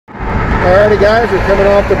Alrighty guys, we're coming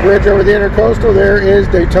off the bridge over the Intercoastal. There is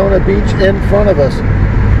Daytona Beach in front of us.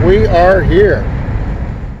 We are here.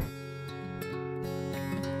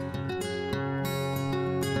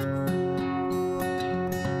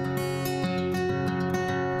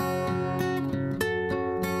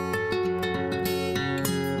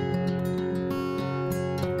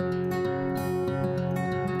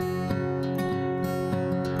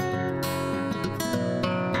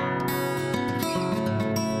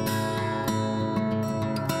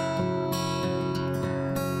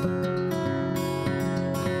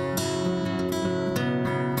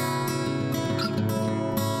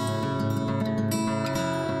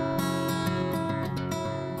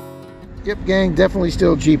 Yep, gang, definitely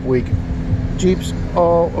still Jeep week. Jeeps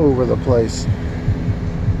all over the place.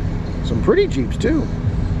 Some pretty Jeeps too.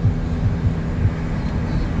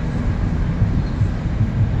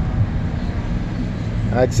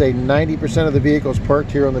 I'd say 90% of the vehicles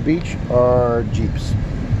parked here on the beach are Jeeps.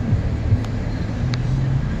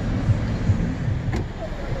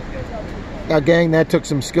 Now gang, that took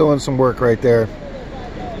some skill and some work right there.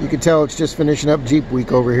 You can tell it's just finishing up Jeep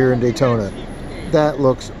week over here in Daytona. That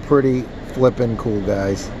looks pretty flippin' cool,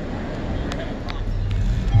 guys.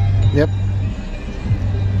 Yep.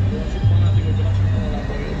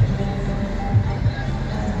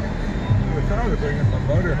 We thought we were bringing my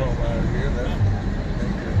motorhome out of here.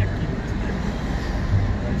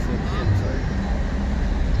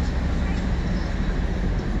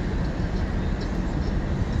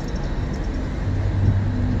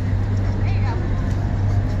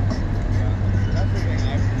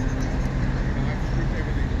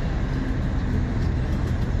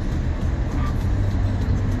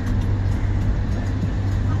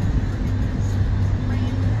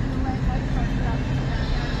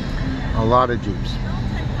 A lot of Jeeps.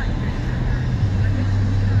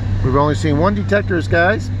 We've only seen one detectorist,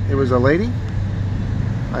 guys. It was a lady.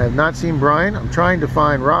 I have not seen Brian. I'm trying to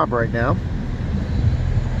find Rob right now.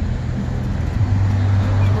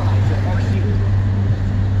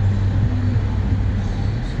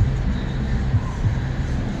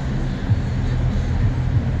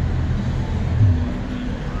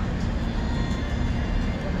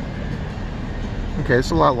 Okay,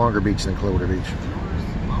 it's a lot longer beach than Clearwater Beach.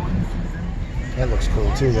 That looks cool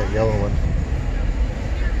too, that yellow one.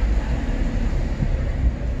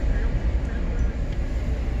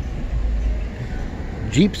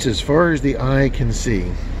 Jeeps as far as the eye can see.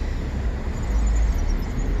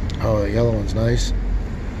 Oh, the yellow one's nice.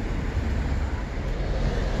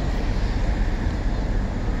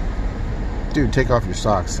 Dude, take off your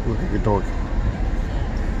socks. Look at your dork.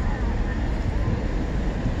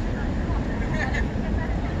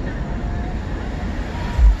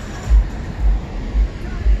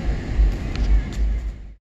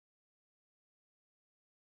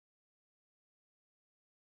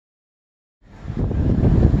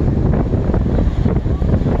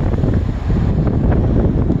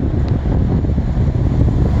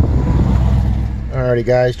 Alrighty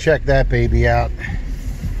guys, check that baby out.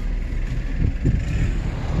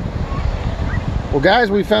 Well guys,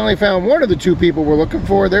 we finally found one of the two people we're looking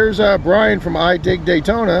for. There's Brian from I Dig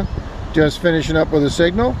Daytona, just finishing up with a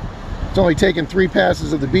signal. It's only taken 3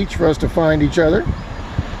 passes of the beach for us to find each other.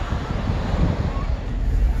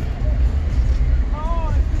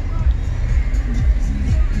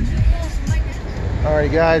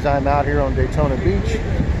 Alrighty guys, I'm out here on Daytona Beach.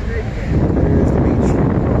 There's the beach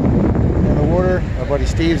in the water. My buddy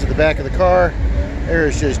Steve's at the back of the car.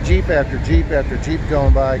 There's just Jeep after Jeep after Jeep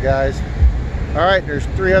going by, guys. Alright, there's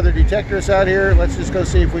 3 other detectorists out here. Let's just go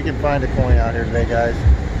see if we can find a coin out here today, guys.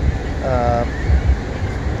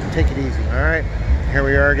 Take it easy. Alright, here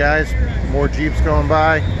we are, guys. More Jeeps going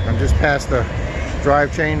by. I'm just past the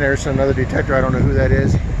drive chain. There's another detector. I don't know who that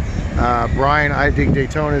is. Brian, I Dig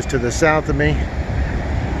Daytona is to the south of me.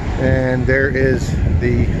 And there is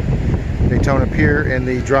the Daytona Pier, and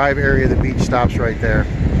the drive area of the beach stops right there.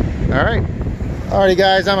 Alright. Alrighty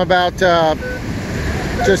guys, I'm about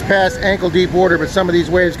just past ankle deep water, but some of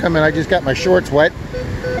these waves come in. I just got my shorts wet.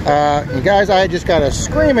 You guys, I just got a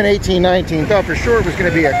screaming 1819. Thought for sure it was going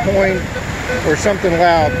to be a coin or something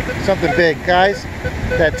loud, something big. Guys,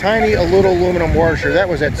 that tiny little aluminum washer, that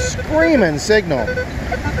was that screaming signal.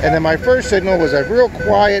 And then my first signal was a real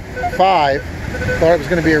quiet 5. Thought it was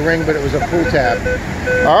going to be a ring, but it was a pull tab.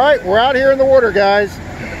 All right, we're out here in the water, guys.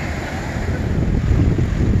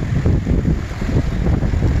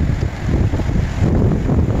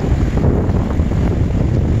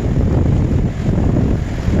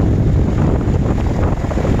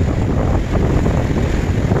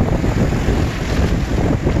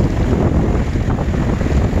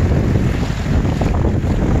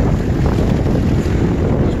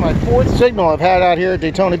 fourth signal I've had out here at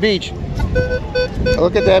Daytona Beach.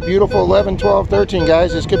 Look at that beautiful 11, 12, 13,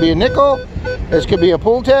 guys. This could be a nickel, this could be a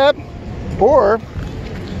pull tab, or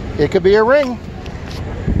it could be a ring.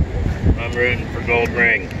 I'm rooting for gold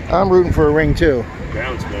ring. I'm rooting for a ring too.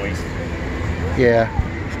 Ground's moist. Yeah.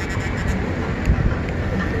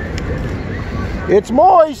 It's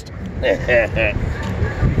moist.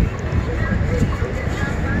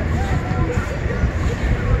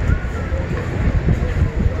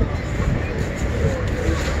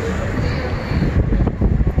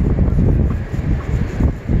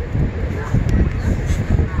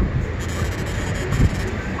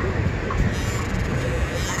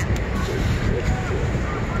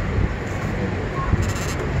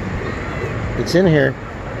 It's in here.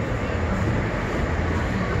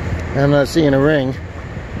 I'm not seeing a ring.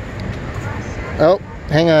 Oh,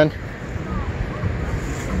 hang on.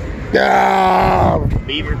 Ah,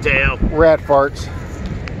 Beaver tail. rat farts.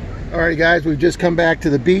 Alright guys, we've just come back to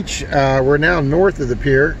the beach. We're now north of the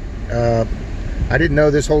pier. I didn't know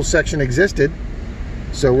this whole section existed,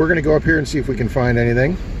 so we're gonna go up here and see if we can find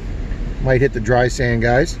anything. Might hit the dry sand,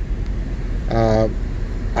 guys.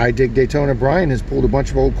 I Dig Daytona Brian has pulled a bunch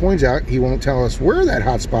of old coins out. He won't tell us where that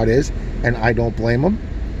hot spot is, and I don't blame him.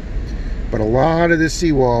 But a lot of this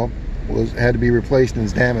seawall had to be replaced and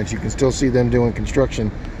is damaged. You can still see them doing construction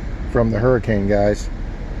from the hurricane, guys.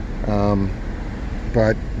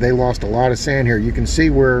 But they lost a lot of sand here. You can see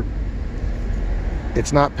where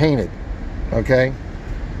it's not painted, okay?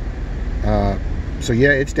 So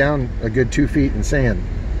yeah, it's down a good 2 feet in sand.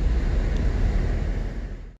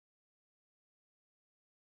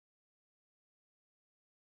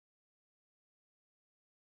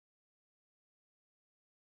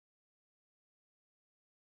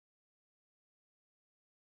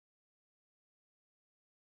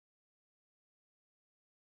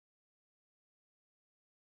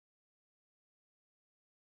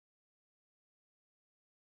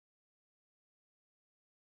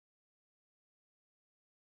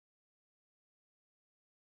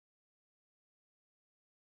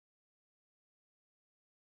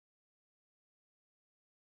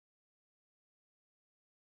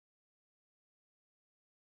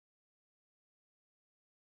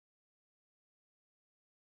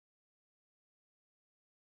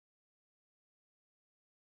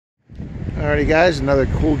 Alrighty guys, another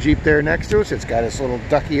cool Jeep there next to us. It's got this little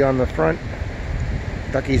ducky on the front.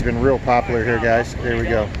 Ducky's been real popular here, guys. There we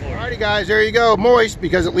go. Alrighty guys, there you go. Moist,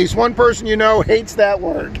 because at least one person you know hates that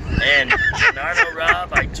word. And Menardo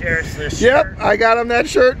Rob, I cherish this shirt. Yep, I got him that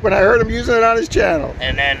shirt when I heard him using it on his channel.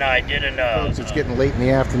 And then I didn't Folks, it's getting late in the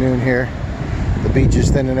afternoon here. The beach is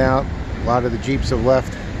thinning out. A lot of the Jeeps have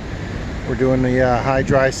left. We're doing the high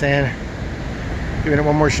dry sand. Giving it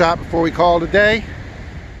one more shot before we call it a day.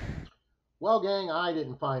 Well, gang, I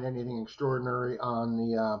didn't find anything extraordinary on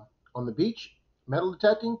the beach, metal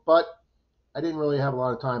detecting, but I didn't really have a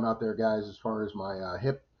lot of time out there, guys, as far as my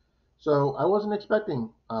hip. So I wasn't expecting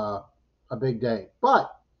a big day.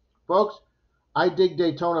 But, folks, I Dig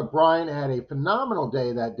Daytona Brian had a phenomenal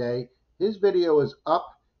day that day. His video is up,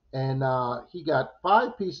 and he got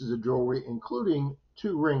 5 pieces of jewelry, including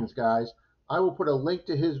 2 rings, guys. I will put a link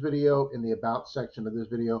to his video in the About section of this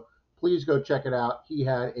video. Please go check it out. He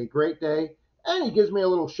had a great day, and he gives me a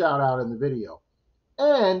little shout out in the video.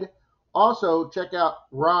 And also check out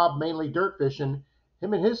Rob, Mainly Dirt Fishing.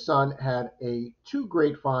 Him and his son had 2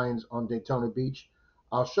 great finds on Daytona Beach.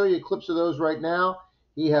 I'll show you clips of those right now.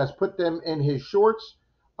 He has put them in his shorts,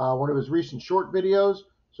 one of his recent short videos.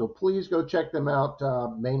 So please go check them out,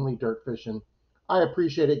 Mainly Dirt Fishing. I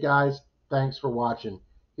appreciate it, guys. Thanks for watching.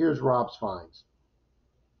 Here's Rob's finds.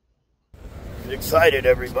 excited,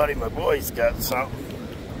 everybody. My boy's got something.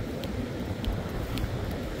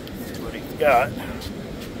 That's what he's got.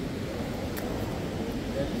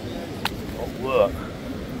 Oh, look.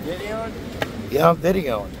 Videoing? Yeah, I'm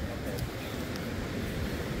videoing.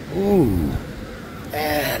 Ooh.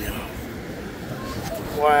 Adam.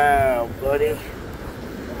 Wow, buddy.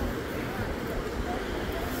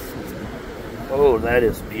 Oh, that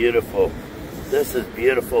is beautiful. This is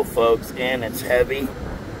beautiful, folks, and it's heavy.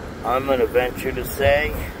 I'm going to venture to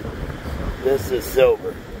say this is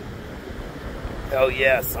silver. Oh,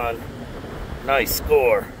 yeah, son. Nice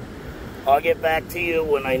score. I'll get back to you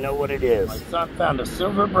when I know what it is. My son found a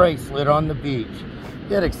silver bracelet on the beach.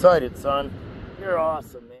 Get excited, son. You're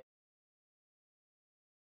awesome, man.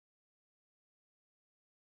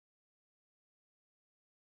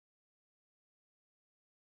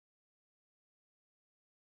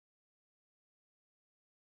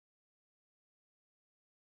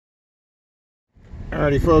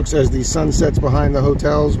 Alrighty folks, as the sun sets behind the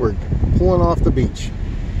hotels, we're pulling off the beach.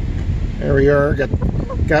 There we are.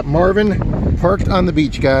 Got Marvin parked on the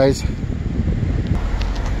beach, guys.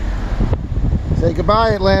 Say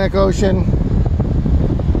goodbye, Atlantic Ocean.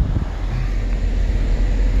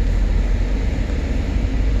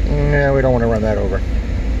 Yeah, we don't want to run that over.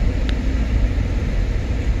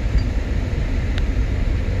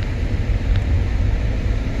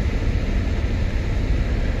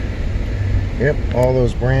 Yep, all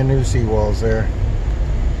those brand new seawalls there.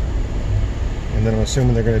 And then I'm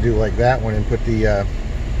assuming they're going to do like that one and put the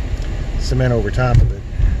cement over top of it.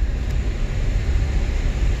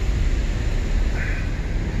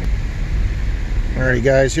 Alrighty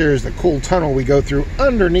guys, here's the cool tunnel we go through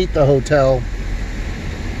underneath the hotel.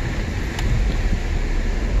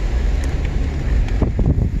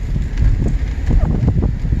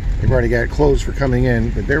 They've already got it closed for coming in,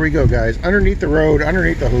 but there we go guys, underneath the road,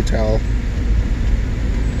 underneath the hotel.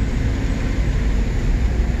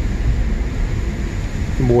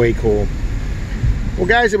 Way cool. Well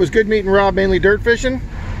guys, it was good meeting Rob, mainly dirt fishing.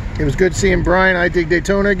 It was good seeing Brian, I Dig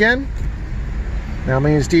Daytona again. Now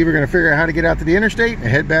me and Steve are going to figure out how to get out to the interstate and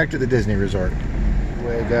head back to the Disney resort.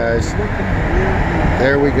 Anyway guys,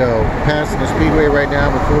 there we go. Passing the speedway right now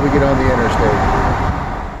before we get on the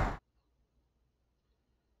interstate.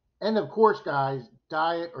 And of course guys,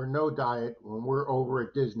 diet or no diet, when we're over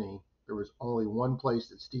at Disney, there was only one place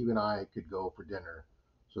that Steve and I could go for dinner.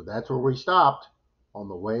 So that's where we stopped on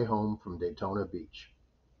the way home from Daytona Beach.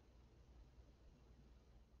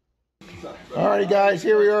 Alrighty guys,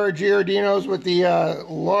 here we are at Giardino's with the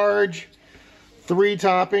large 3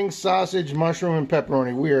 toppings, sausage, mushroom, and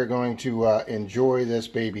pepperoni. We are going to enjoy this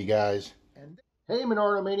baby, guys. Hey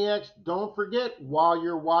Menardo Maniacs, don't forget while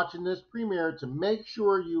you're watching this premiere to make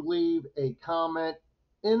sure you leave a comment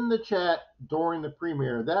in the chat during the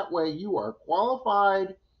premiere. That way you are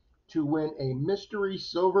qualified to win a mystery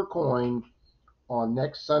silver coin on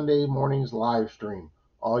next Sunday morning's live stream.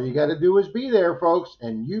 All you got to do is be there, folks,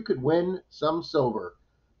 and you could win some silver.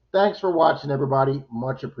 Thanks for watching, everybody.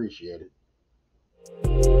 Much appreciated.